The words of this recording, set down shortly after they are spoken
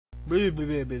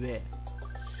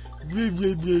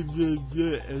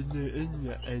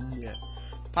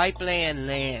Pipeline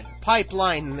land.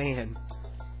 Pipeline land.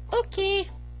 Okay.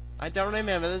 I don't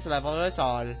remember this level at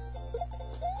all.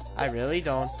 I really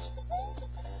don't.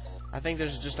 I think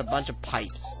there's just a bunch of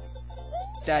pipes.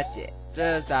 That's it.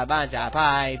 Just a bunch of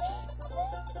pipes.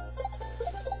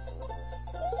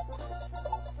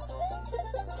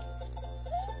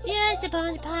 Just a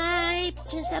bunch of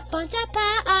pipes. Just a bunch of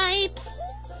pipes.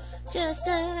 Just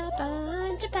a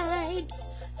bunch of pipes.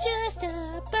 Just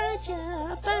a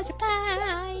bunch of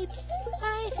pipes.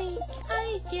 I think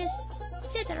I just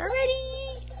said that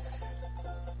already.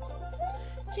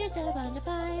 Just a bunch of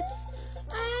pipes.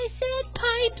 I said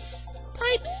pipes.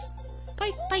 Pipes.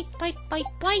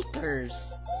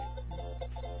 Pipers.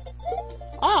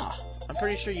 Ah, I'm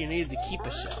pretty sure you needed to keep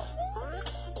a shell.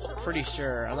 Pretty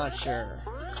sure. I'm not sure.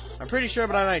 I'm pretty sure,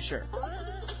 but I'm not sure.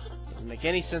 Doesn't make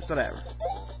any sense whatever.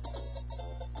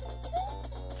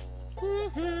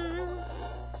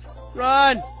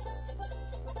 Run!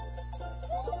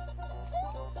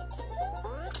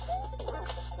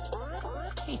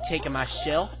 You taking my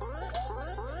shell?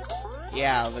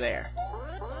 Yeah, over there.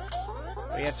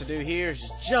 What you have to do here is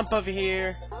just jump over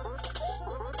here.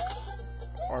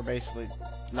 Or basically,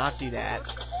 not do that.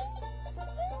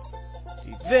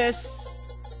 Do this.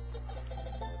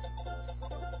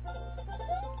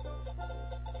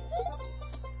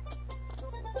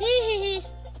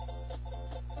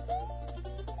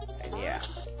 And yeah.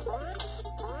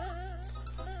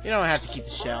 You don't have to keep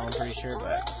the shell, I'm pretty sure,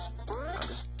 but I'm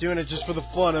just doing it just for the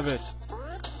fun of it.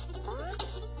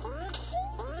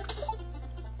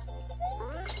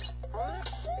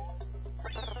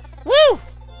 Woo!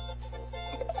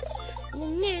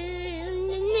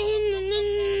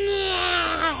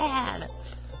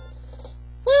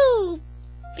 Woo!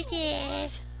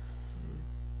 Bitches!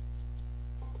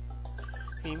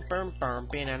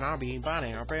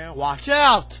 Watch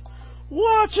out!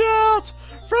 Watch out!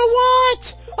 For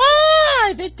what?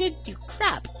 Ah! That didn't do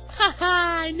crap.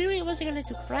 Haha, I knew it wasn't gonna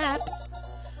do crap.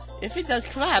 If it does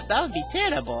crap, that would be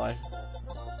terrible.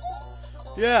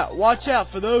 Yeah, watch out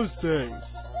for those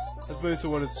things. That's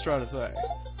basically what it's trying to say.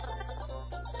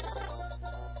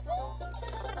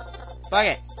 Fuck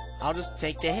it. I'll just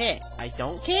take the hit. I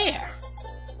don't care.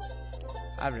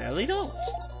 I really don't.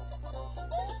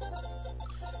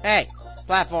 Hey,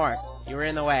 platform. You were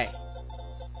in the way.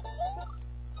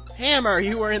 Hammer,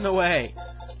 you were in the way.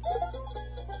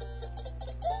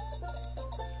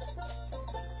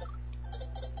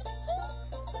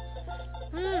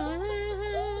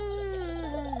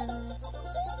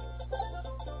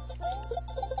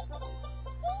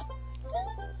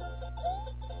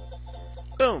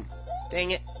 Boom.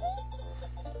 Dang it.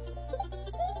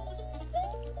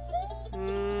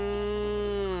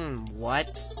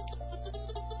 What?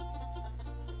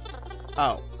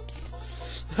 Oh.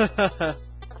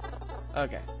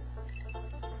 Okay.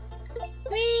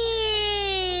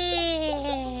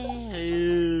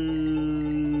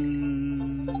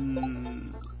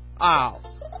 Ow.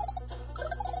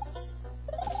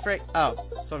 The frick? Oh,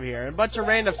 it's over here. A bunch of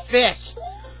random fish.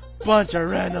 Bunch of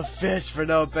random fish for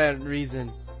no apparent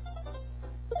reason.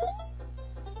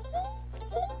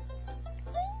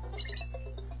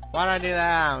 Why'd I do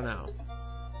that? I don't know.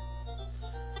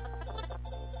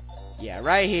 Yeah,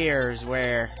 right here is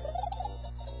where...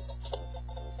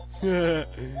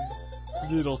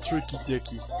 Little tricky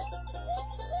dicky.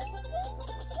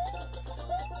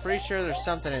 Pretty sure there's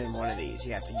something in one of these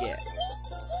you have to get.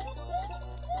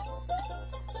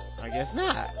 I guess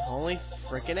not. Only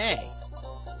frickin' A.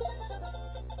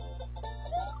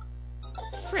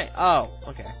 Frick. Oh,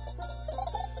 okay.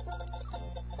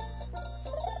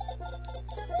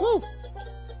 Woo!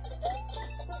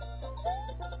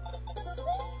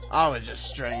 I was just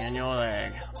stringing your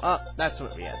leg. Oh, that's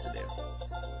what we had to do.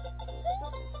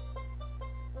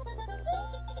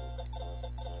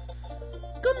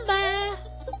 Goodbye.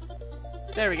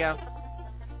 There we go.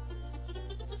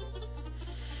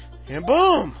 And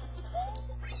boom!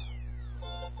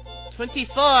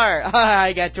 24!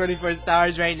 I got 24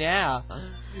 stars right now.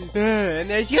 And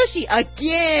there's Yoshi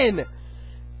again!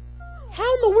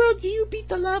 How in the world do you beat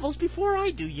the levels before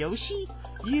I do, Yoshi?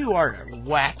 You are a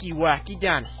wacky, wacky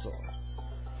dinosaur.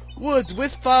 Woods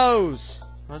with foes.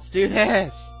 Let's do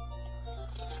this.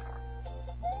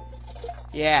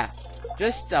 Yeah,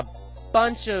 just a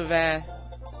bunch of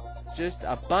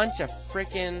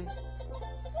frickin'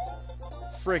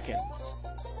 frickins.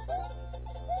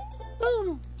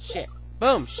 Boom, shit.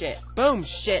 Boom, shit. Boom,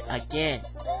 shit again.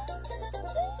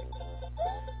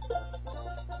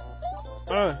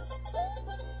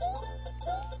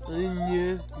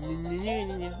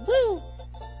 Woo!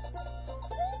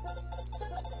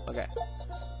 Okay.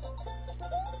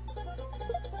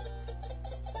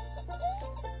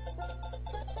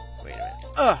 Wait a minute.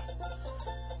 Ugh!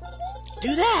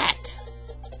 Do that!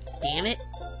 Damn it!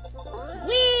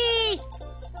 Whee!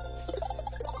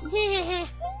 Yeah!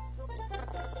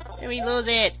 And we lose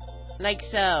it! Like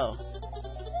so.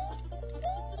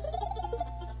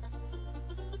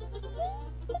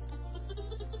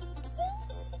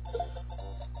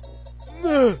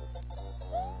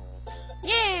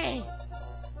 Yay!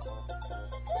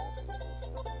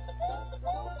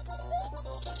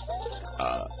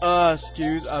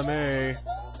 Excuse me.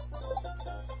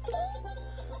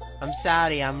 I'm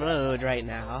sorry, I'm rude right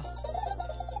now.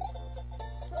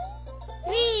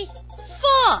 Me?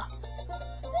 Fuck!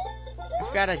 I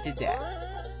forgot I did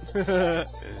that.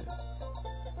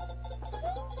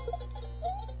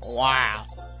 Wow.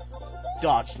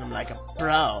 Dodged them like a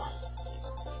pro.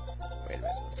 Wait a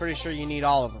minute. I'm pretty sure you need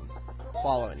all of them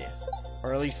following you.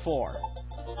 Or at least 4.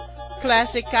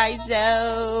 Classic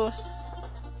Kaizo!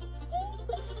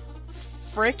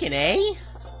 Frickin' A?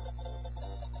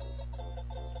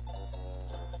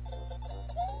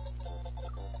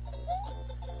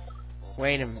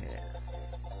 Wait a minute.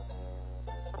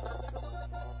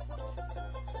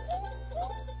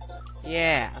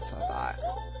 Yeah, that's what I thought.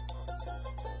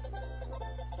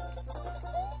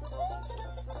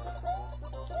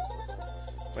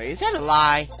 Wait, is that a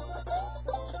lie?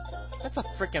 That's a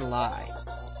frickin' lie.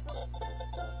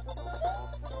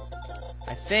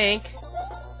 I think.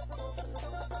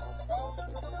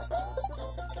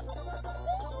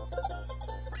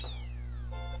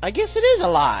 I guess it is a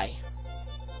lie.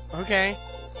 Okay,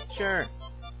 sure.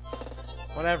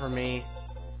 Whatever, me.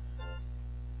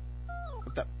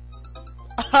 What the?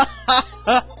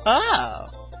 I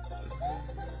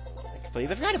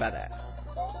completely forgot about that.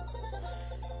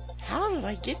 How did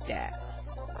I get that?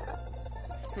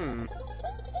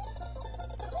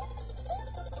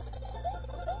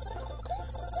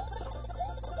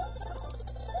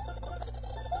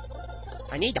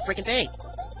 I need the freaking thing.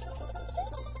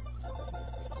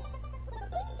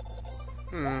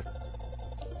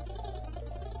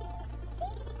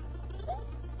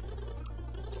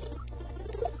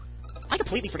 I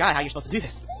completely forgot how you're supposed to do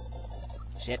this.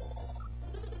 Shit.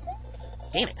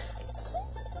 Damn it.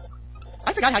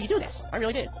 I forgot how you do this. I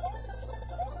really did.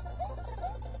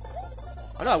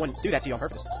 I know I wouldn't do that to you on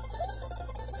purpose.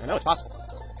 I know it's possible.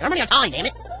 And I'm running out of time, damn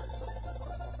it!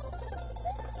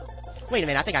 Wait a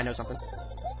minute, I think I know something.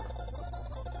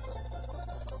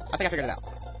 I think I figured it out.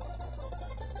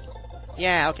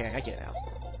 Yeah, okay, I get it now.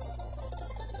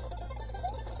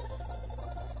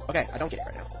 Okay, I don't get it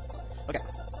right now. Okay.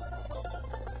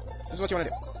 This is what you want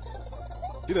to do.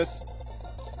 Do this.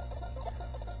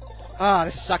 Ah,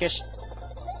 this is suckish.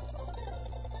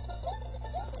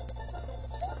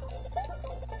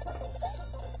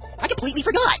 I completely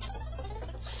forgot!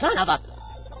 Son of a...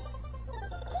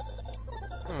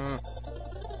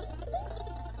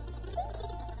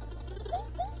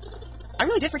 I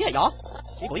really did forget, y'all.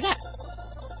 Can you believe that?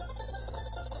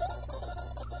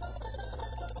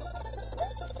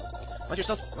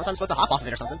 Unless I'm supposed to hop off of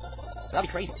it or something. That'd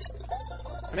be crazy.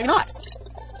 Or maybe not.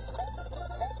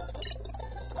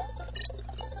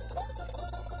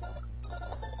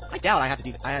 I doubt I have to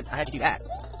do. I had to do that.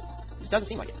 This doesn't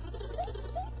seem like it.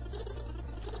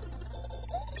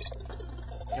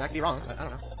 And I could be wrong, but I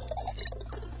don't know.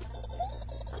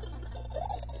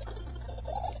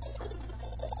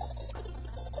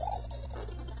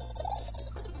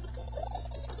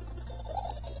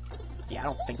 Yeah, I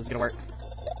don't think this is gonna work.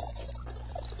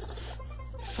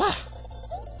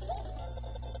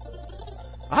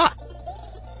 Aha!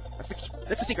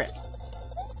 That's the secret.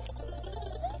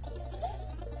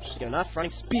 Just get enough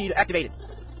running speed activated.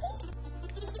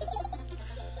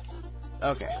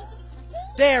 Okay.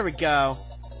 There we go.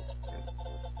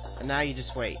 And now you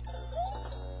just wait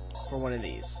for one of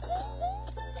these.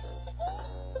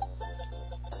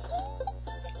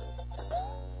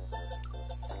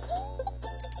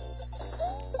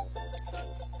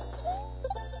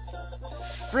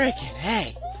 Frickin'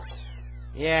 hey!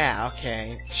 Yeah,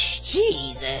 okay.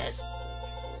 Jesus!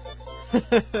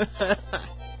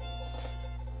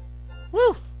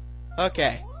 Woo!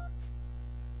 Okay.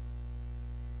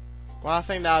 Well, I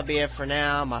think that'll be it for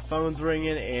now. My phone's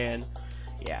ringing, and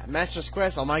yeah, Master's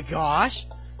Quest, oh my gosh!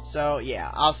 So,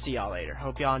 yeah, I'll see y'all later.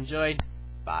 Hope y'all enjoyed.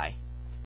 Bye.